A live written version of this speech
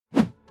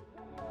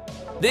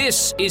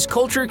This is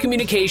Culture,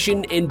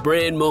 Communication, and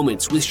Brand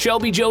Moments with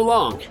Shelby Joe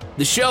Long,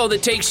 the show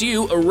that takes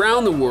you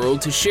around the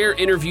world to share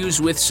interviews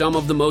with some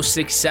of the most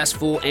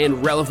successful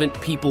and relevant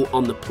people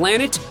on the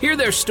planet, hear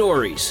their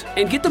stories,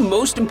 and get the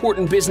most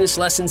important business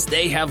lessons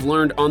they have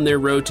learned on their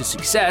road to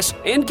success,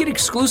 and get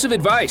exclusive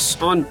advice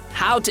on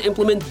how to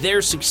implement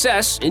their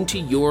success into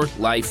your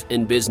life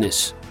and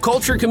business.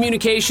 Culture,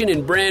 Communication,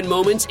 and Brand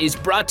Moments is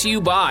brought to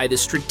you by the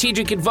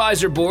Strategic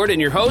Advisor Board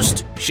and your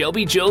host,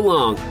 Shelby Joe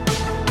Long.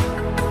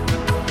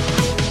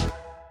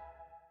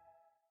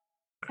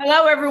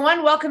 Hello,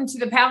 everyone. Welcome to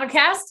the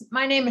Paddlecast.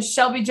 My name is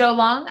Shelby Joe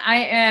Long. I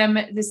am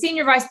the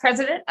Senior Vice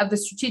President of the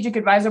Strategic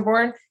Advisor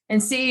Board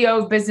and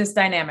CEO of Business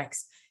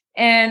Dynamics.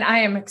 And I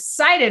am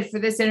excited for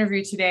this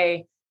interview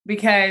today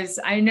because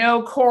I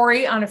know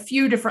Corey on a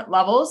few different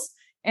levels,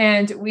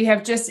 and we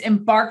have just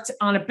embarked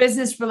on a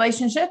business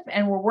relationship,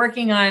 and we're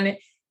working on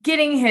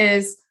getting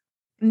his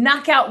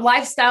knockout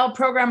lifestyle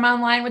program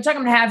online, which I'm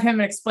going to have him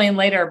explain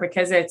later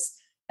because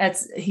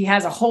he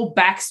has a whole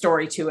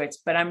backstory to it,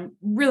 but I'm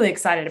really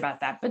excited about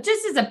that. But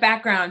just as a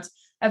background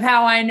of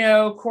how I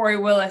know Corey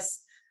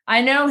Willis, I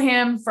know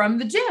him from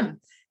the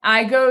gym.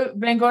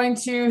 Been going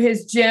to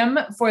his gym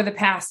for the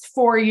past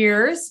 4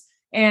 years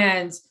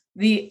and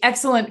the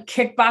excellent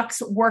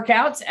kickbox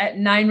workouts at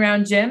 9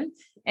 Round Gym.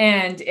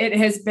 And it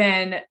has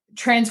been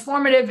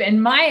transformative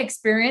in my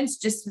experience,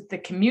 just with the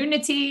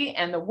community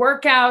and the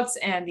workouts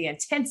and the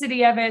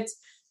intensity of it.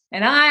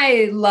 And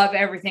I love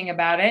everything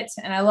about it.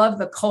 And I love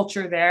the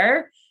culture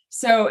there.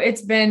 So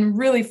it's been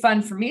really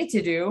fun for me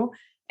to do.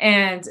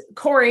 And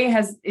Corey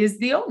is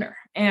the owner,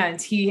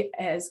 and he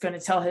is going to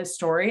tell his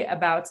story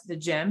about the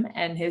gym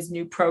and his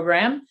new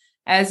program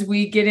as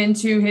we get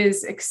into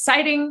his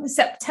exciting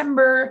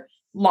September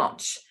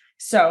launch.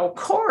 So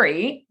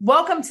Corey,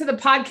 welcome to the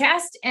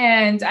podcast.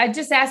 And I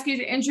just ask you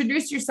to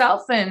introduce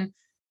yourself and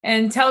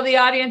tell the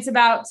audience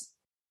about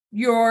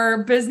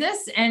your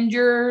business and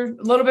a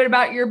little bit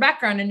about your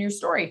background and your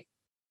story.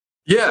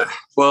 Yeah.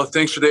 Well,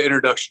 thanks for the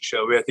introduction,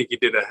 Shelby. I think you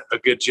did a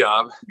good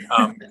job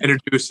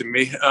introducing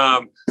me.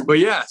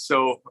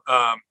 So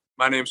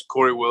my name's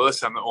Corey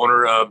Willis. I'm the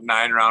owner of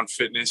 9 Round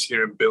Fitness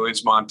here in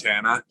Billings,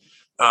 Montana.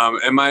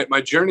 And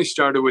my journey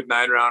started with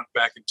 9 Round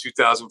back in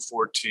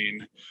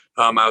 2014.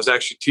 I was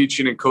actually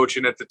teaching and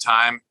coaching at the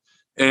time,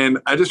 and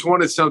I just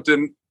wanted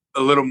something a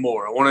little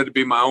more. I wanted to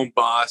be my own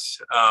boss.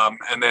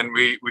 And then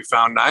we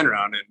found 9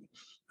 Round,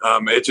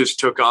 and it just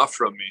took off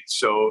from me.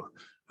 So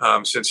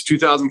since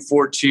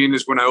 2014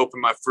 is when I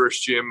opened my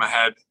first gym. I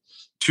had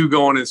 2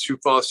 going in Sioux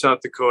Falls,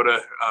 South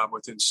Dakota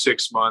within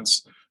 6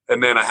 months.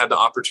 And then I had the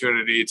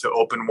opportunity to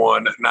open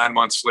one 9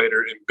 months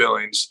later in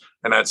Billings.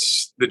 And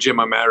that's the gym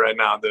I'm at right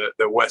now,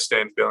 the West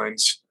End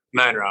Billings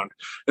 9 Round.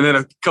 And then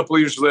a couple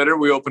of years later,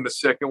 we opened a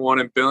second one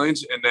in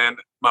Billings. And then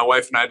my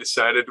wife and I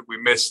decided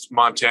we missed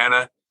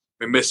Montana.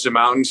 We missed the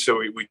mountains, so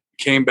we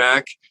came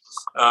back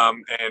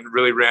and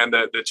really ran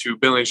the 2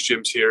 Billings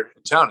gyms here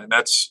in town. And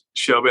that's,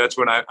 Shelby, that's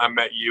when I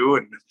met you,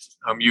 and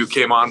you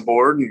came on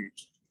board, and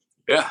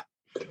yeah,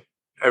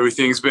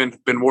 everything's been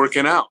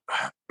working out.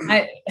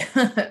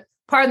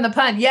 Pardon the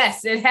pun.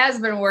 Yes, it has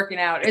been working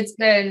out. It's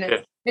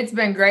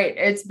been great.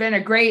 It's been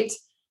a great,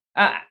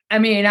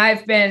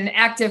 I've been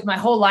active my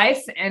whole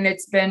life, and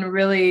it's been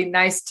really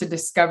nice to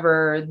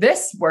discover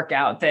this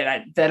workout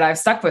that I've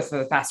stuck with for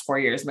the past 4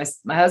 years,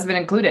 my husband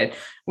included.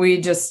 We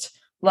just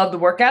love the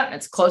workout, and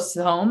it's close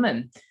to home,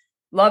 and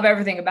love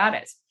everything about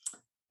it.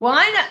 Well,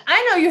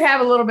 I know you have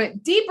a little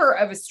bit deeper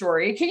of a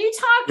story. Can you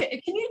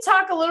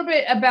talk a little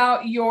bit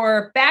about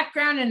your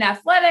background in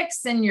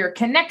athletics and your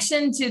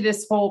connection to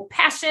this whole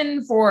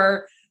passion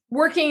for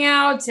working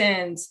out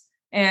and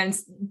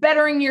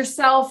bettering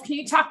yourself? Can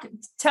you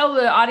tell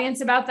the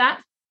audience about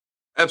that?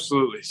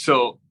 Absolutely.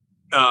 So,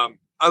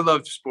 I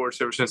loved sports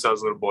ever since I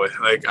was a little boy.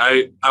 Like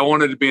I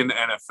wanted to be in the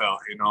NFL,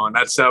 and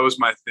that was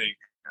my thing.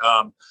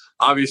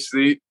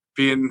 Obviously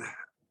being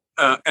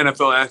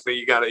NFL athlete,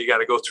 you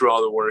gotta go through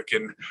all the work,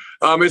 and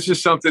it's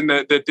just something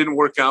that didn't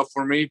work out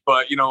for me.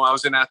 But I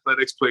was in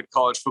athletics, played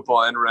college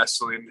football and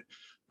wrestling.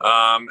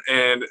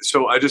 And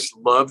so I just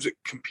loved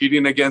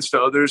competing against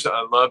others.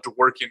 I loved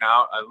working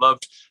out. I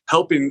loved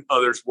helping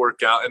others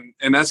work out.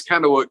 And that's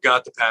kind of what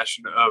got the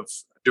passion of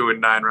doing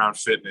 9 Round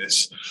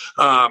Fitness.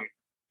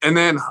 And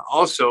then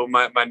also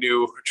my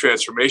new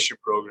transformation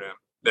program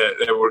that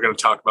we're going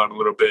to talk about in a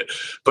little bit.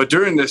 But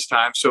during this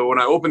time, so when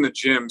I opened the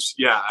gyms,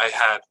 I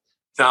had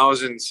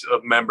thousands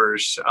of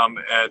members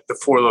at the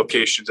 4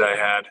 locations I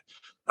had.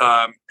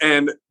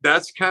 And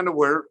that's kind of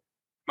where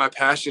my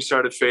passion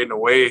started fading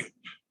away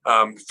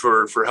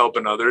for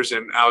helping others.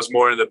 And I was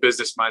more in the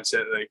business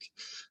mindset, like,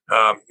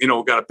 we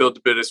got to build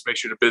the business, make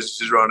sure the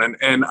business is running.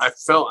 And I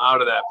fell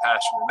out of that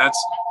passion. And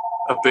that's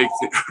a big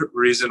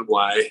reason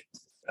why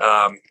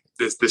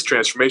this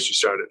transformation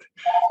started.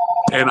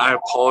 And I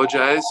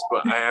apologize,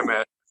 but I am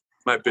at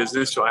my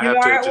business, so I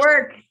have to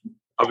work.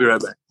 I'll be right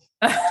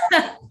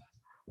back.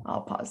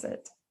 I'll pause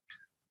it.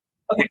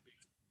 Okay.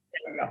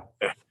 There we go.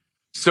 Yeah.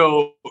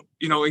 So,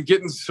 in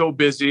getting so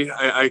busy,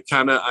 I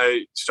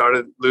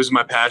started losing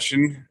my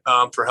passion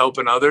for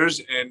helping others.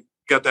 And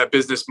got that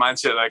business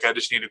mindset. Like I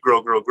just need to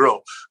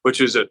grow,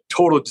 which is a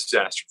total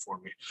disaster for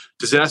me.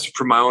 Disaster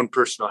for my own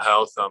personal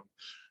health. I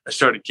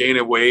started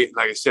gaining weight.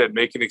 Like I said,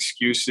 making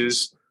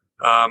excuses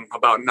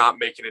about not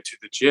making it to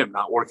the gym,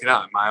 not working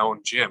out in my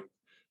own gym.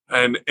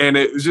 And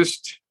it was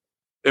just,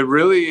 it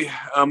really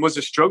was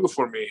a struggle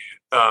for me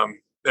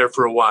there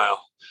for a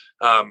while.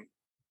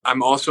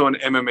 I'm also an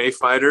MMA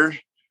fighter.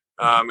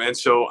 And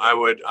so I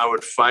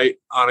would fight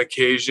on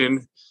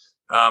occasion.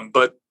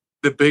 But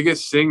the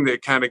biggest thing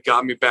that kind of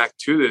got me back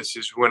to this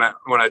is when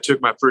I took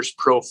my first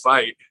pro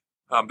fight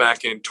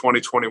back in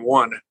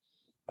 2021,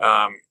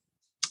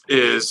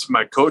 is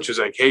my coach is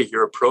like, hey,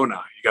 you're a pro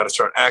now. You got to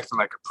start acting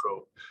like a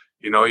pro.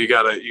 You know, you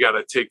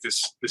gotta take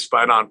this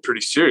fight on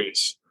pretty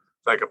serious,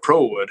 like a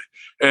pro would.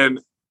 And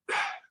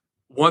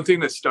one thing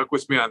that stuck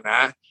with me on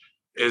that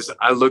is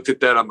I looked at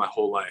that on my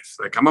whole life.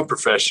 Like I'm a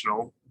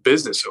professional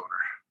business owner.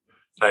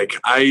 Like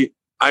I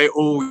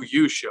owe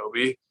you,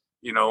 Shelby,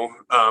 you know,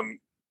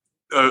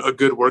 a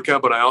good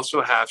workout, but I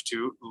also have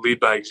to lead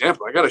by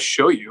example. I got to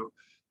show you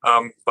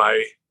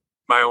by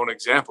my own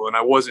example. And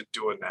I wasn't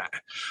doing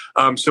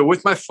that. So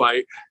with my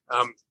fight,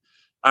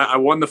 I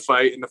won the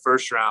fight in the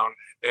first round.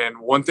 And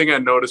one thing I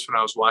noticed when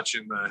I was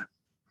watching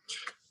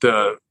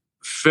the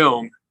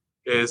film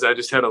is I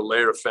just had a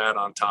layer of fat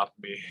on top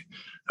of me.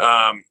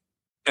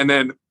 And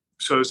then,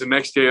 so it was the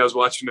next day I was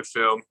watching the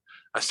film.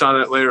 I saw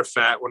that layer of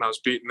fat when I was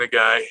beating the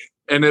guy,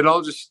 and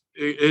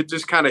it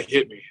just kind of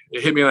hit me.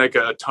 It hit me like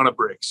a ton of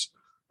bricks.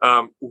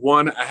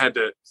 One, I had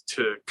to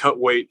cut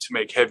weight to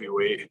make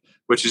heavyweight,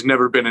 which has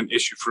never been an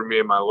issue for me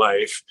in my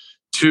life.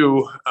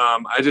 Two,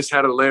 I just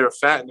had a layer of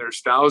fat, and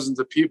there's thousands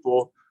of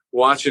people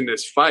watching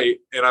this fight,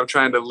 and I'm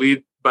trying to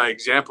lead by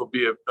example,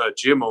 be a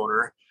gym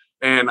owner,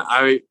 and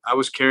I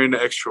was carrying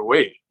the extra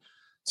weight.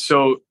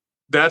 So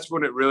that's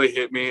when it really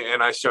hit me,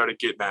 and I started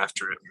getting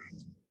after it.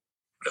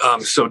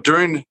 So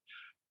during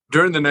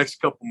the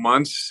next couple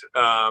months,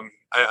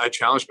 I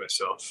challenged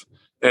myself,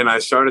 and I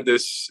started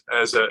this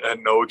as a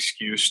no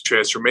excuse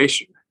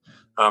transformation.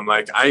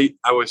 Like I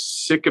was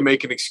sick of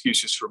making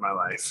excuses for my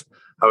life.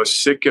 I was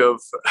sick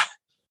of,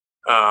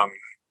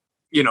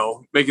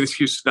 making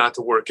excuses not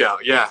to work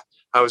out. Yeah,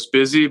 I was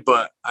busy,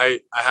 but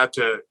I have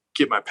to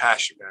get my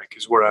passion back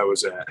is where I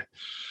was at.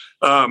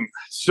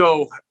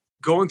 So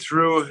going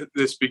through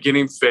this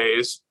beginning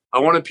phase, I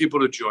wanted people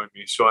to join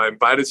me. So I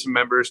invited some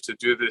members to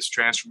do this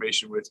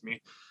transformation with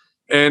me.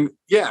 And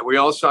yeah, we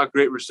all saw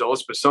great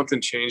results, but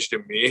something changed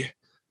in me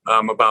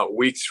about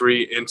week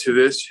 3 into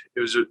this.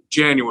 It was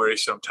January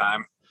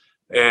sometime.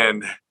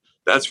 And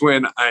that's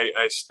when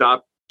I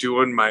stopped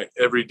doing my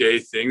everyday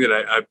thing that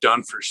I've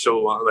done for so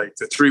long. Like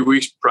the 3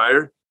 weeks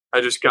prior, I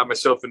just got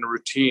myself into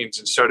routines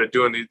and started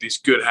doing these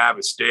good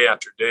habits day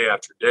after day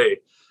after day.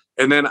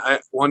 And then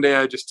one day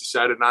I just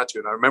decided not to.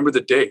 And I remember the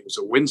day, it was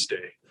a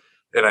Wednesday,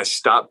 and I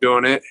stopped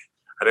doing it.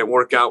 I didn't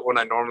work out when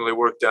I normally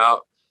worked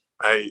out.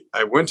 I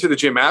went to the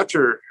gym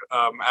after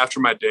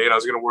my day, and I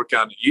was going to work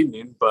out in the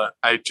evening, but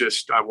I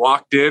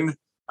walked in,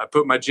 I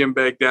put my gym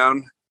bag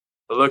down,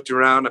 I looked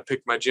around, I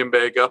picked my gym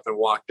bag up and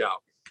walked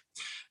out.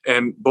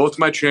 And both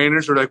my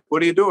trainers were like,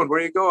 what are you doing? Where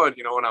are you going?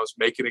 You know, and I was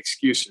making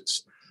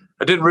excuses.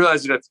 I didn't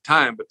realize it at the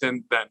time, but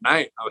then that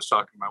night I was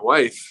talking to my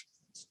wife,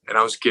 and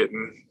I was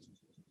getting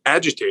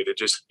agitated.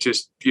 I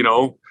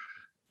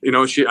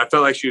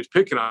felt like she was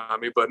picking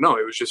on me, but no,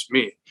 it was just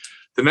me.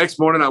 The next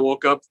morning I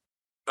woke up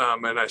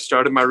and I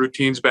started my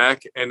routines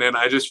back, and then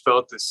I just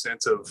felt this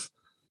sense of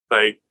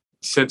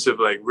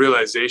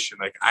realization,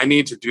 like I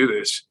need to do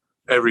this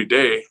every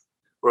day,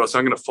 or else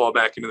I'm going to fall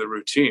back into the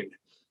routine.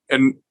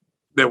 And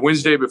that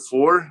Wednesday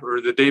before,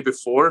 or the day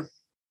before,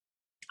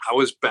 I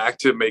was back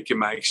to making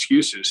my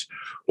excuses.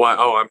 Why?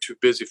 Oh, I'm too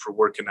busy for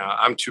working out.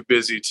 I'm too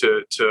busy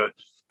to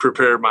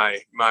prepare my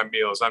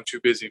meals. I'm too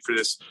busy for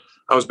this.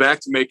 I was back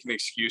to making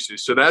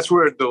excuses. So that's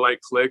where the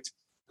light clicked.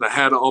 And I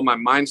had all my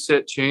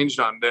mindset changed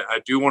on that.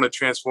 I do want to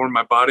transform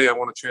my body. I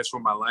want to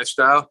transform my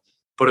lifestyle,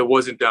 but it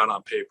wasn't down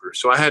on paper.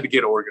 So I had to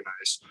get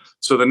organized.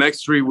 So the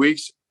next 3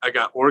 weeks, I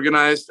got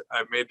organized.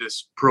 I made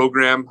this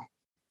program.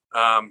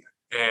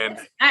 And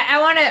I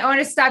want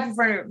to stop you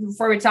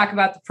before we talk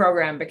about the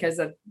program, because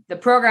of the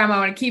program I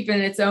want to keep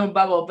in its own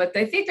bubble. But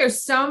I think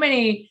there's so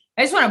many.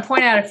 I just want to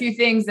point out a few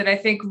things that I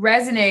think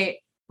resonate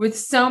with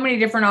so many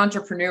different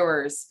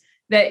entrepreneurs,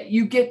 that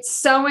you get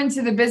so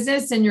into the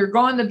business and you're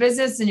going the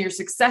business and you're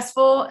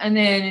successful, and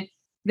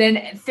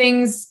then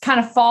things kind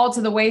of fall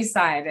to the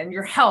wayside, and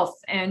your health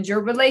and your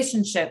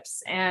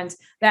relationships and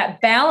that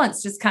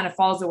balance just kind of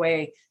falls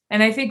away.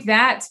 And I think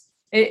that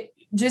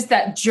just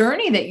that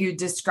journey that you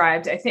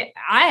described,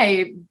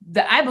 I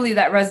believe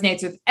that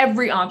resonates with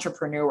every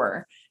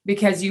entrepreneur,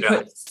 because you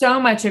put so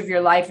much of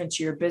your life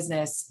into your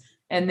business,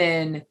 and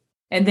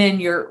then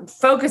you're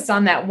focused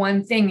on that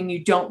one thing, and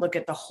you don't look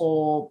at the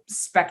whole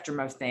spectrum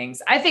of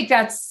things. I think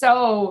that's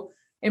so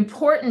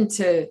important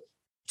to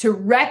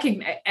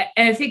recognize.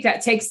 And I think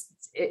that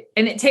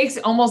it takes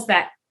almost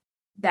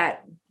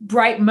that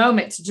bright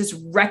moment to just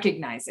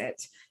recognize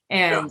it.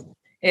 And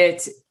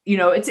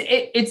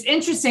it's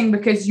interesting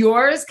because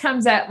yours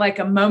comes at like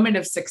a moment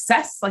of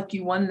success, like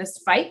you won this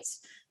fight,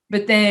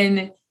 but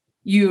then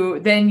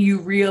you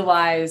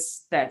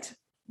realize that,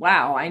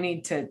 wow, I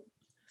need to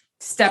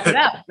step it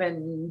up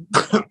and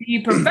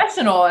be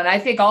professional. And I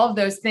think all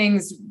those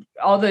things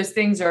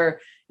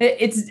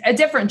it's a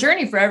different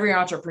journey for every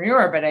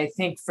entrepreneur. But I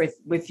think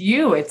with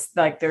you, it's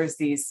like, there's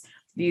these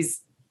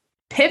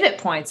pivot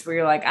points where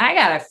you're like, I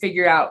got to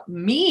figure out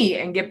me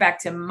and get back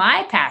to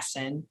my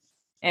passion.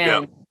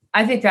 And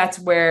I think that's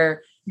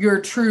where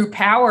your true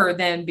power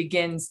then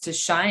begins to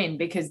shine,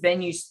 because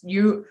then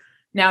you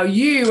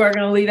are going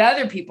to lead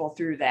other people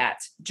through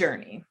that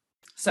journey.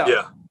 So,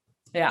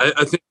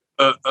 I think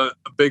a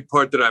big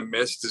part that I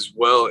missed as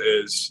well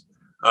is,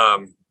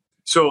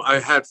 so I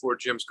had 4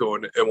 gyms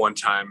going at one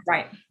time,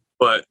 right?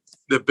 But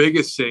the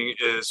biggest thing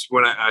is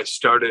when I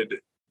started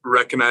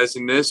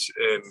recognizing this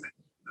and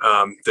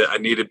that I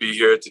need to be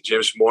here at the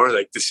gyms more,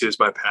 like this is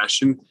my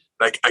passion.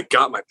 Like I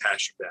got my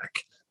passion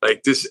back.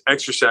 Like this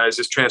exercise,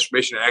 this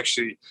transformation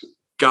actually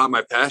got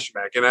my passion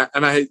back.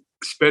 And I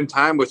spend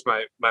time with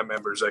my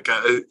members, like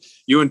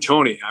you and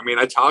Tony. I mean,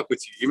 I talk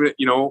with you,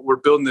 even, we're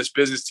building this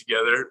business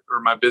together, or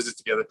my business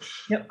together.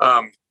 Yep.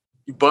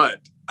 But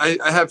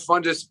I have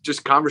fun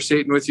just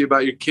conversating with you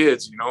about your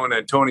kids, and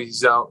then Tony,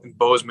 he's out in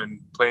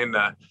Bozeman playing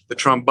the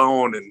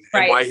trombone and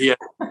why he had,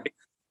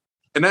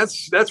 and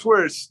that's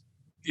where it's,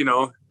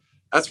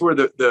 that's where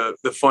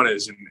the fun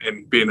is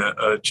in being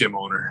a gym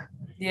owner.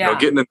 Yeah.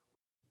 Getting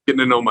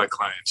to know my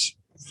clients.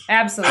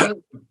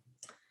 Absolutely.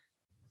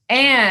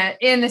 And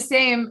in the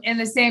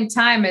same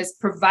time as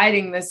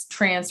providing this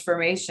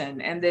transformation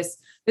and this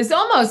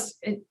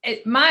almost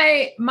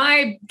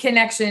my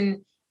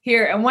connection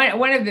here. And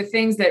one of the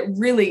things that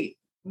really,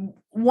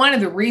 one of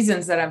the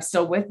reasons that I'm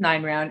still with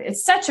 9 Round,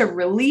 it's such a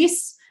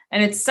release,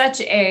 and it's such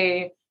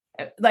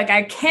like,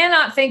 I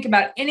cannot think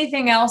about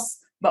anything else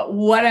but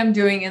what I'm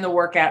doing in the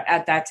workout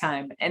at that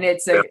time. And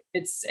it's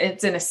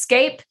an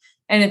escape,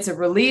 and it's a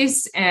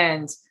release,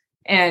 and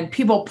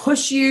people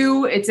push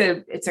you. It's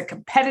a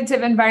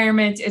competitive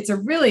environment. It's a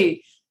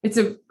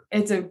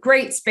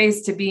great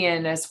space to be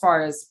in as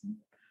far as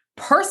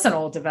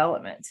personal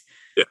development.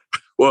 Yeah.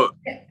 Well,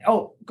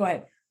 oh, go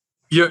ahead.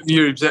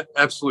 You're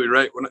absolutely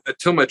right. When I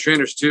tell my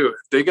trainers too,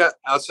 if they got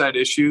outside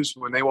issues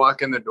when they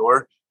walk in the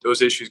door,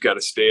 those issues got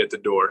to stay at the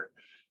door.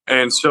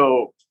 And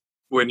so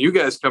when you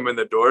guys come in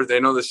the door, they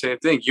know the same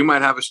thing. You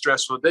might have a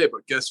stressful day,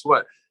 but guess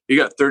what? You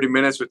got 30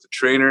 minutes with the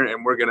trainer,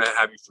 and we're going to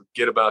have you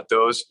forget about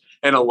those.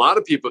 And a lot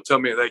of people tell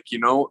me, like,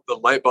 the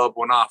light bulb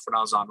went off when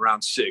I was on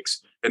round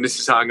 6, and this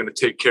is how I'm going to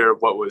take care of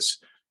what was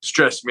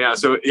stressing me out.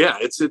 So yeah,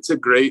 it's a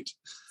great,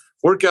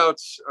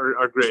 workouts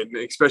are great. And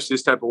especially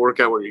this type of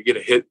workout where you get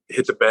to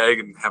hit the bag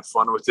and have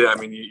fun with it. I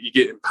mean, you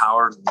get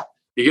empowered, and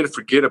you get to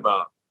forget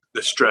about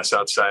the stress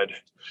outside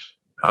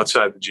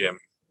the gym.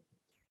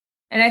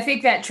 And I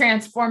think that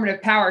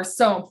transformative power is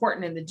so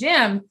important in the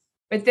gym.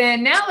 But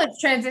then now let's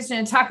transition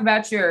and talk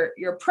about your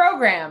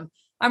program.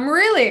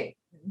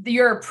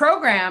 Your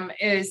program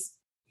is,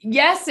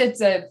 yes, it's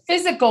a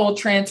physical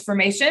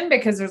transformation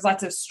because there's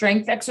lots of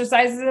strength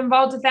exercises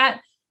involved with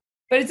that,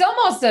 but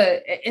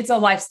it's a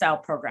lifestyle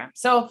program.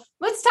 So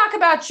let's talk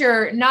about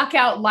your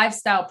Knockout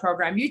Lifestyle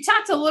program. You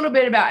talked a little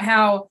bit about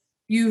how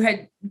you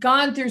had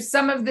gone through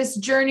some of this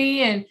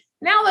journey, and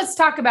now let's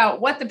talk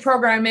about what the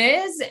program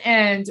is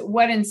and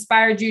what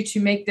inspired you to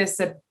make this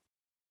a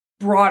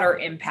broader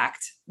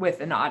impact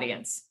with an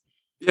audience.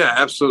 Yeah,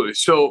 absolutely.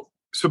 So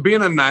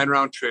being a 9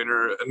 Round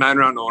trainer, a 9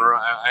 Round owner,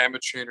 I am a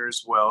trainer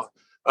as well.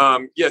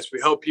 Yes, we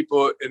help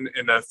people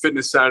in the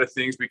fitness side of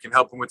things. We can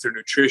help them with their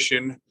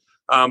nutrition.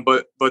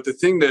 But the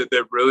thing that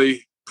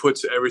really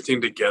puts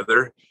everything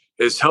together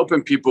is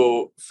helping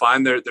people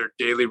find their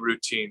daily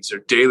routines, their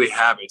daily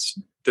habits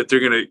that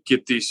they're going to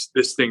get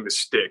this thing to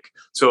stick.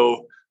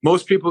 So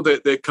most people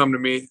that come to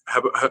me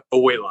have a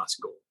weight loss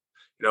goal.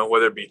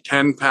 Whether it be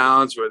 10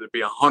 pounds, whether it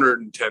be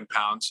 110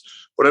 pounds,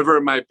 whatever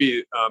it might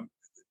be,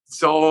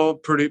 it's all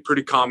pretty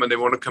common. They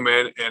want to come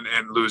in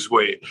and lose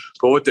weight.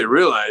 But what they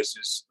realize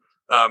is,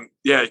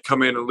 you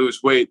come in and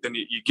lose weight, then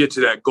you get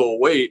to that goal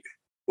weight.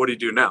 What do you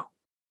do now?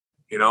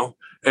 And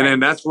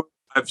then that's what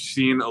I've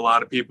seen a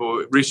lot of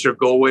people reach their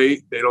goal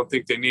weight. They don't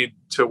think they need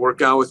to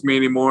work out with me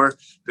anymore.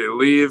 They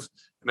leave.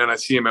 And then I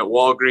see them at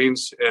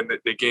Walgreens, and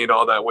they gained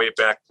all that weight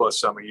back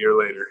plus some a year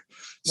later.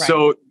 Right.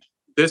 So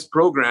this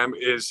program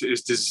is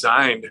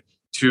designed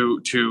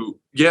to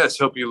yes,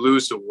 help you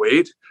lose the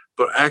weight,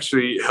 but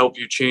actually help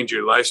you change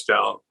your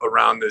lifestyle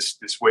around this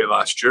weight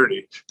loss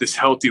journey, this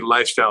healthy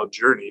lifestyle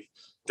journey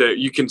that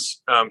you can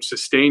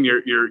sustain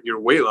your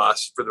weight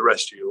loss for the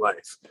rest of your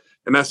life.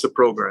 And that's the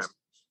program.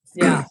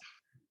 Yeah.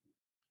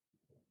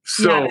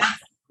 So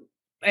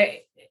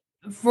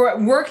for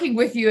working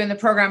with you in the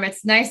program,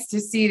 it's nice to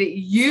see that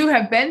you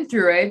have been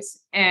through it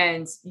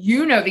and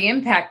the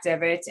impact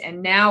of it.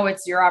 And now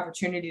it's your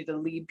opportunity to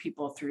lead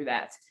people through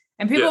that.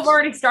 And people have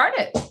already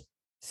started.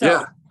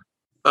 So,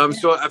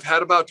 so I've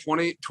had about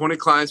 20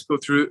 clients go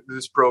through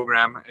this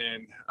program,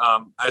 and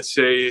I'd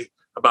say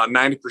about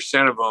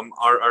 90% of them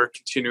are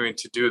continuing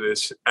to do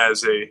this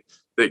as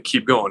that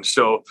keep going.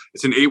 So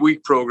it's an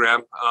 8-week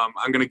program.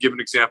 I'm going to give an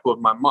example of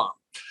my mom.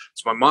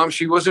 So my mom,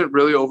 she wasn't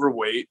really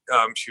overweight.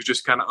 She was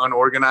just kind of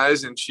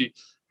unorganized, and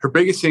her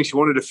biggest thing, she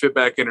wanted to fit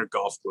back in her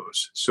golf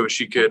clothes so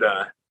she could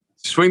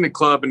swing the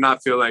club and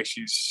not feel like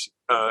she's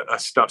a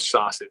stuffed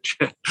sausage.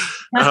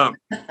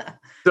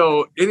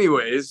 So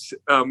anyways,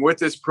 with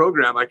this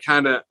program, I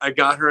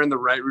got her in the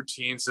right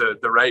routines,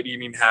 the right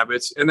eating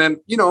habits. And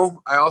then,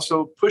 I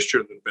also pushed her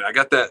a little bit. I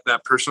got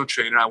that personal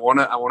trainer. I want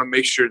to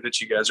make sure that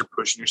you guys are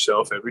pushing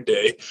yourself every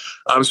day.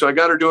 So I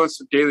got her doing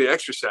some daily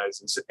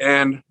exercises,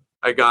 and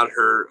I got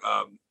her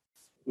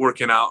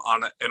working out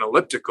on an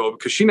elliptical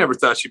because she never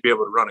thought she'd be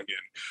able to run again.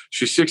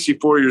 She's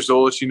 64 years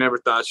old. She never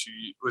thought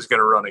she was going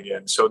to run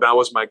again. So that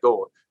was my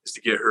goal, is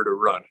to get her to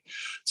run.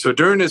 So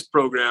during this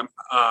program,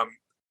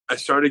 I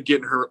started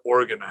getting her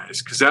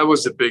organized, because that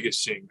was the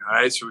biggest thing. All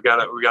right. So we got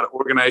to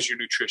organize your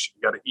nutrition.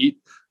 You got to eat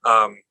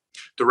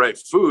the right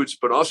foods,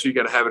 but also you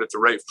got to have it at the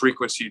right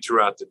frequency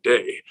throughout the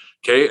day.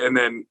 Okay. And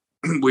then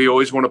we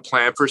always want to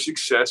plan for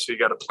success. So you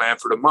got to plan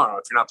for tomorrow.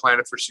 If you're not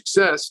planning for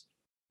success,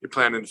 you're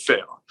planning to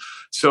fail.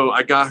 So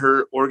I got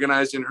her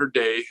organized in her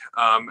day,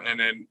 and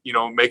then,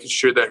 making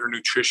sure that her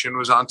nutrition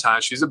was on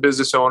time. She's a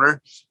business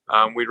owner.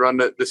 We run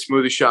the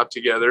smoothie shop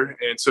together.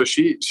 And so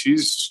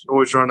she's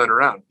always running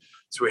around.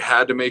 So we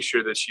had to make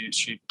sure that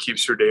she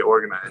keeps her day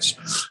organized.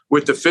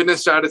 With the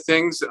fitness side of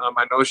things,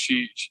 I know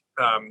she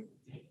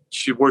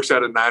works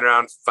out at 9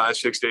 around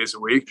 5-6 days a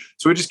week.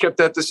 So we just kept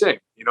that the same,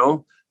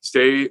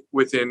 stay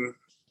within,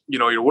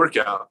 your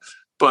workout.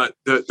 But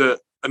the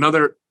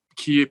another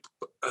key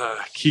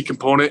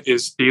component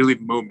is daily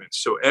movement.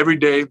 So every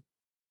day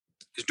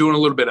is doing a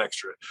little bit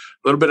extra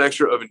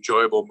of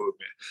enjoyable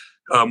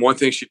movement. One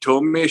thing she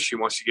told me, she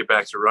wants to get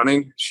back to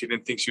running. She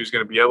didn't think she was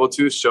going to be able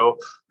to. So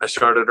I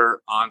started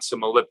her on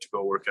some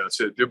elliptical workouts.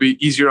 It'll be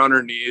easier on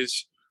her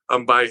knees.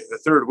 By the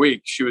 3rd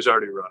week, she was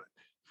already running.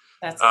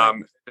 That's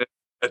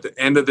at the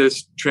end of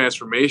this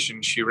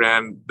transformation, she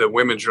ran the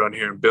women's run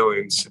here in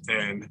Billings,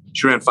 and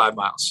she ran 5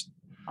 miles.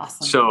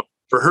 awesome. So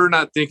for her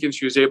not thinking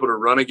she was able to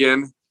run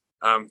again,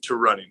 to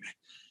running.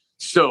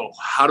 So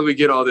how do we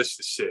get all this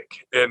to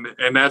stick? And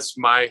that's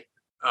my,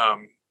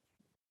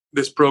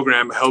 this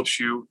program helps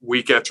you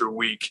week after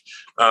week,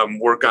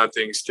 work on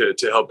things to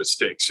help it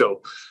stick.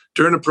 So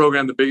during the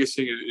program, the biggest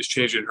thing is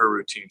changing her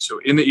routine. So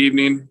in the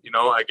evening,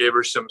 I gave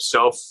her some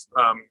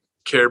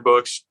care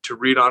books to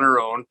read on her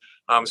own,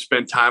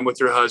 spend time with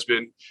her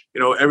husband,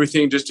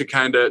 everything just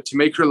to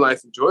make her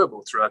life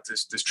enjoyable throughout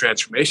this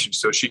transformation,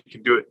 so she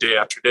can do it day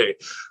after day.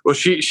 Well,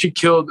 she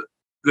killed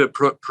the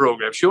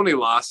program. She only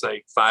lost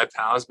like 5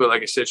 pounds, but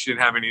like I said, she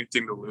didn't have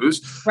anything to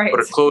lose. Right. But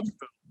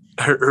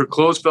her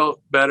clothes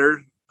felt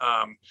better.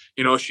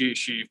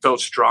 She felt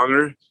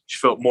stronger. She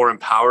felt more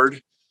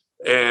empowered,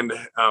 and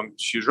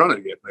she was running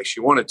again like she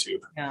wanted to.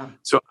 Yeah.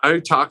 So I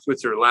talked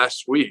with her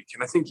last week,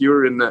 and I think you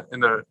were in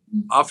the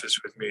office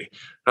with me. And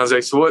I was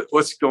like, "So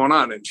what's going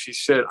on?" And she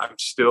said, "I'm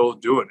still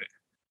doing it.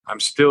 I'm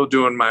still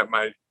doing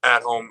my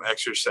at-home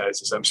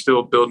exercises. I'm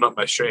still building up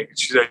my strength." And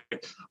she's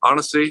like,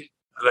 "Honestly,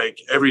 like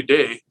every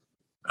day,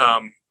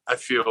 I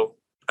feel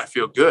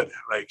good."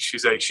 Like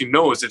she's like, she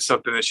knows it's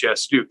something that she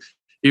has to do,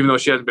 even though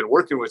she hasn't been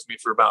working with me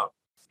for about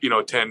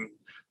 10,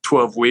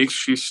 12 weeks.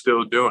 She's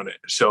still doing it.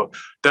 So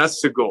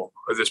that's the goal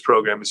of this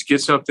program, is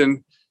get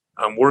something,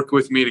 work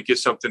with me to get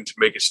something to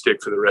make it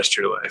stick for the rest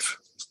of your life.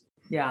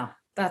 Yeah,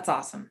 that's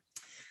awesome.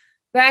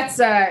 That's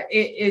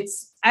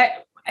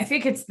I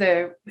think it's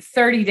the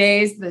 30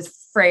 days,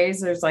 this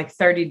phrase, there's like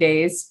 30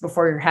 days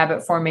before your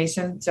habit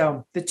formation.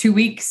 So the 2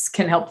 weeks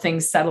can help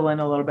things settle in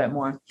a little bit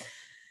more.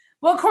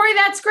 Well, Corey,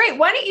 that's great.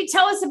 Why don't you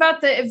tell us about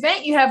the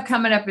event you have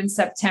coming up in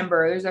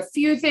September? There's a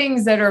few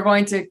things that are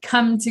going to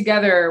come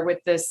together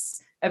with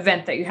this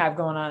event that you have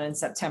going on in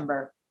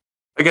September.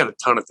 I got a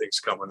ton of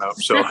things coming up.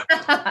 So,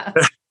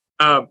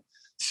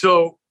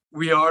 so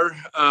we are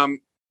going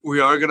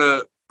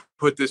to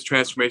put this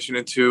transformation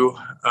into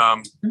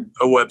a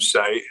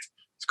website.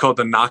 It's called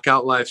the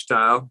Knockout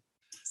Lifestyle.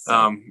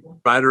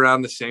 Right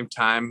around the same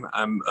time,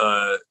 I'm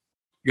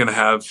going to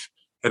have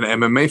an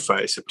MMA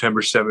fight,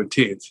 September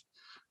 17th.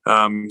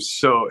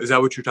 So is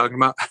that what you're talking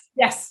about?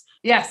 Yes.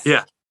 Yeah.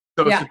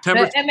 So yeah.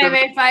 September the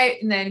MMA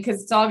fight, and then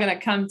because it's all going to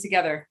come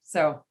together.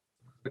 So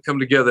come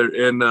together,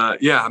 and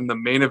I'm the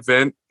main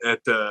event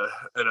at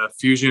a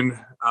Fusion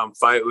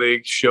Fight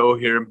League show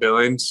here in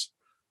Billings.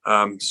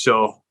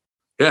 So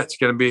yeah, it's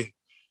gonna be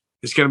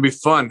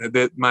fun.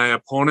 That my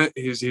opponent,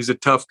 he's a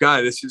tough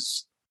guy. This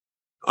is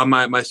on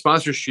my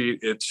sponsor sheet.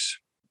 It's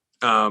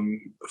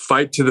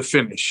fight to the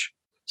finish.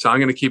 So I'm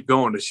going to keep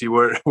going to see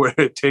where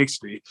it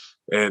takes me.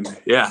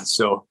 And yeah,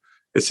 so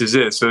this is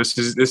it. So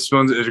this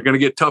one's going to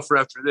get tougher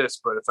after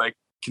this, but if I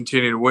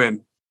continue to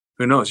win,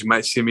 who knows? You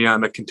might see me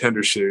on the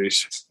Contender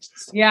Series.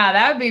 Yeah,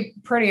 that would be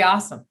pretty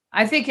awesome.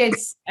 I think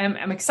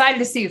I'm excited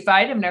to see you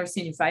fight. I've never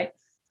seen you fight.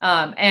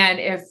 And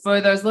if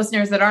for those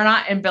listeners that are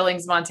not in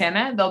Billings,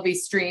 Montana, they'll be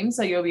streamed,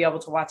 so you'll be able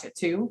to watch it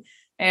too.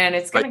 And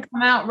it's going to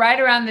come out right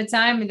around the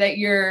time that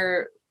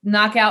your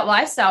Knockout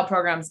Lifestyle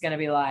program is going to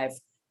be live.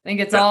 I think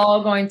it's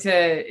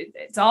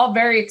it's all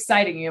very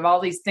exciting. You have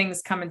all these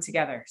things coming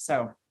together.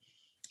 So,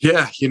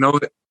 yeah,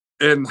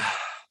 and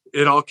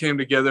it all came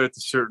together at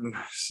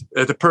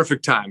the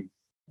perfect time.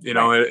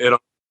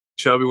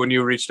 Shelby, when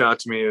you reached out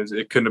to me,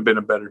 it couldn't have been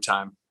a better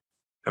time.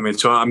 I mean,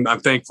 so I'm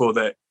thankful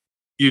that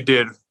you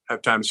did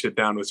have time to sit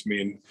down with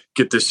me and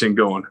get this thing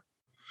going.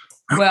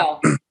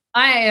 Well,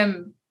 I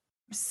am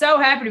so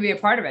happy to be a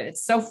part of it.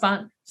 It's so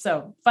fun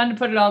to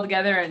put it all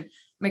together, and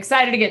I'm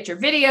excited to get your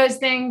videos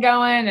thing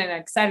going, and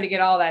I'm excited to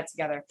get all that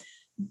together.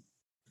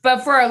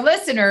 But for our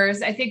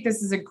listeners, I think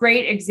this is a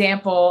great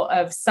example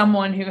of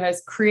someone who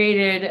has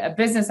created a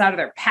business out of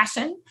their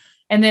passion,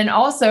 and then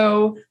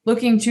also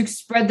looking to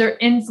spread their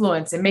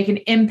influence and make an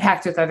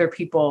impact with other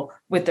people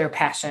with their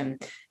passion.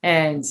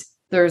 And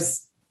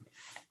there's,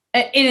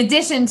 in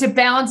addition to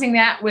balancing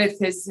that with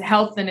his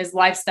health and his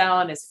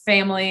lifestyle and his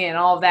family and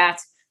all of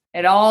that,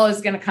 it all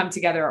is going to come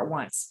together at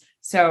once.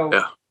 So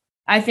yeah.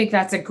 I think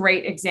that's a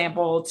great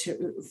example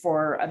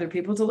for other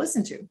people to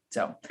listen to.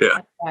 So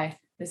that's why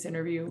this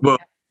interview. Well,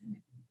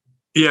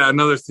 yeah.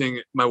 Another thing,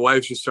 my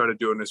wife just started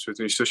doing this with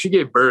me. So she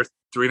gave birth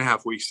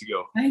 3.5 weeks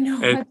ago. I know.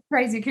 That's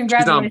crazy.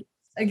 Congratulations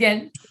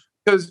again.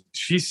 Because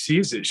she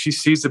sees it. She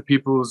sees the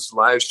people's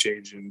lives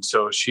changing.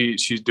 So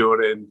she's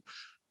doing it. And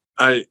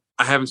I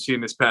haven't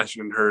seen this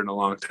passion in her in a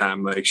long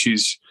time. Like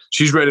she's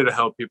ready to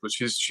help people.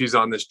 She's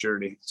on this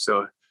journey.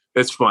 So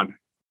it's fun.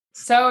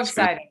 So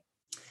exciting.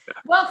 Yeah.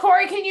 Well,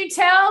 Corey, can you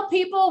tell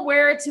people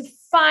where to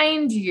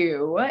find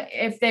you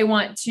if they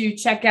want to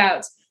check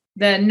out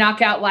the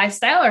Knockout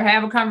Lifestyle or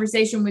have a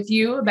conversation with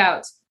you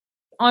about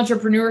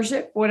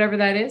entrepreneurship, whatever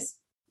that is?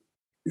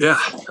 Yeah.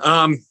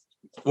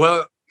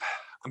 Well,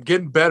 I'm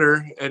getting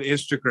better at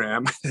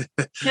Instagram.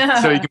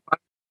 So you can find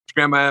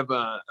Instagram. I have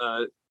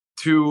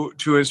two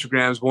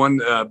Instagrams.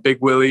 One, Big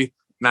Willie,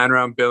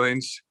 9-Round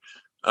Billings,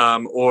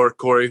 or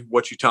Corey,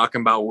 what you talking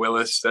about,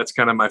 Willis. That's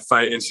kind of my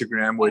fight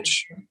Instagram,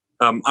 which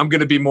I'm going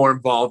to be more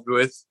involved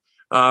with.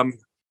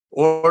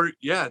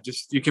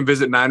 Just you can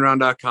visit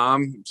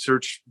 9round.com,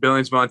 search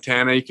Billings,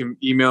 Montana. You can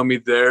email me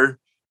there,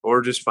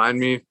 or just find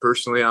me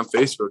personally on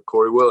Facebook,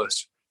 Corey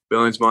Willis,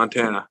 Billings,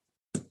 Montana.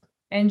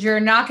 And your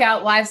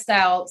Knockout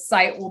Lifestyle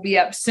site will be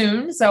up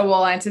soon, so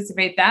we'll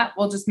anticipate that.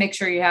 We'll just make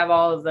sure you have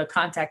all of the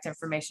contact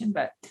information.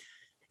 But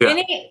yeah.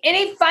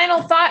 Any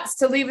final thoughts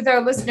to leave with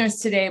our listeners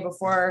today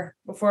before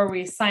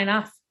we sign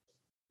off?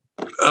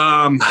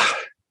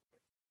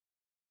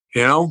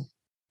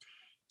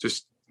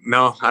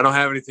 No, I don't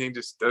have anything.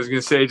 I was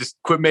gonna say, just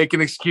quit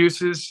making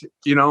excuses.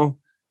 Get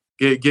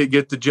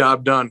the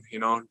job done.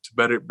 To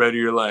better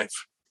your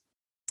life.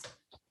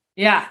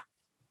 Yeah,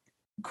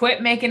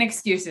 quit making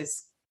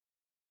excuses.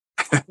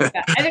 I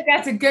think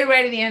that's a good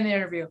way to end the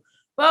interview.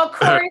 Well,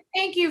 Corey,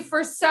 thank you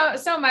for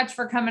so much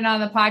for coming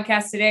on the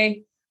podcast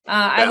today.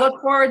 I look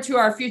forward to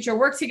our future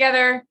work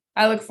together.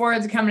 I look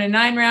forward to coming to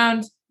 9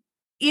 Round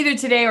either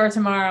today or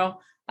tomorrow.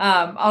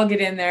 I'll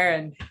get in there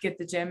and get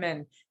the gym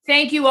in.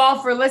 Thank you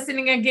all for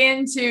listening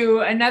again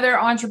to another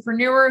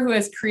entrepreneur who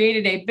has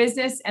created a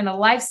business and a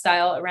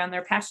lifestyle around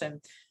their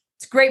passion.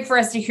 It's great for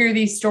us to hear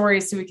these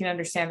stories so we can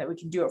understand that we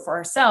can do it for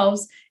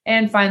ourselves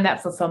and find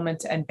that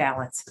fulfillment and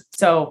balance.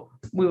 So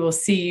we will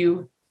see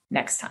you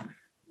next time.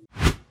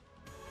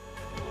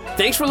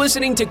 Thanks for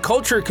listening to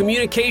Culture,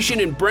 Communication,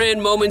 and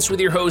Brand Moments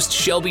with your host,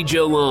 Shelby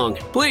Jo Long.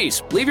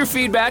 Please leave your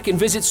feedback and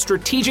visit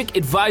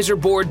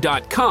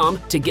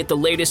strategicadvisorboard.com to get the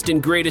latest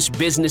and greatest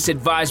business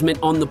advisement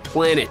on the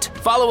planet.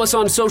 Follow us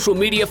on social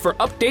media for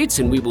updates,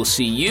 and we will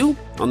see you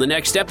on the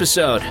next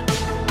episode.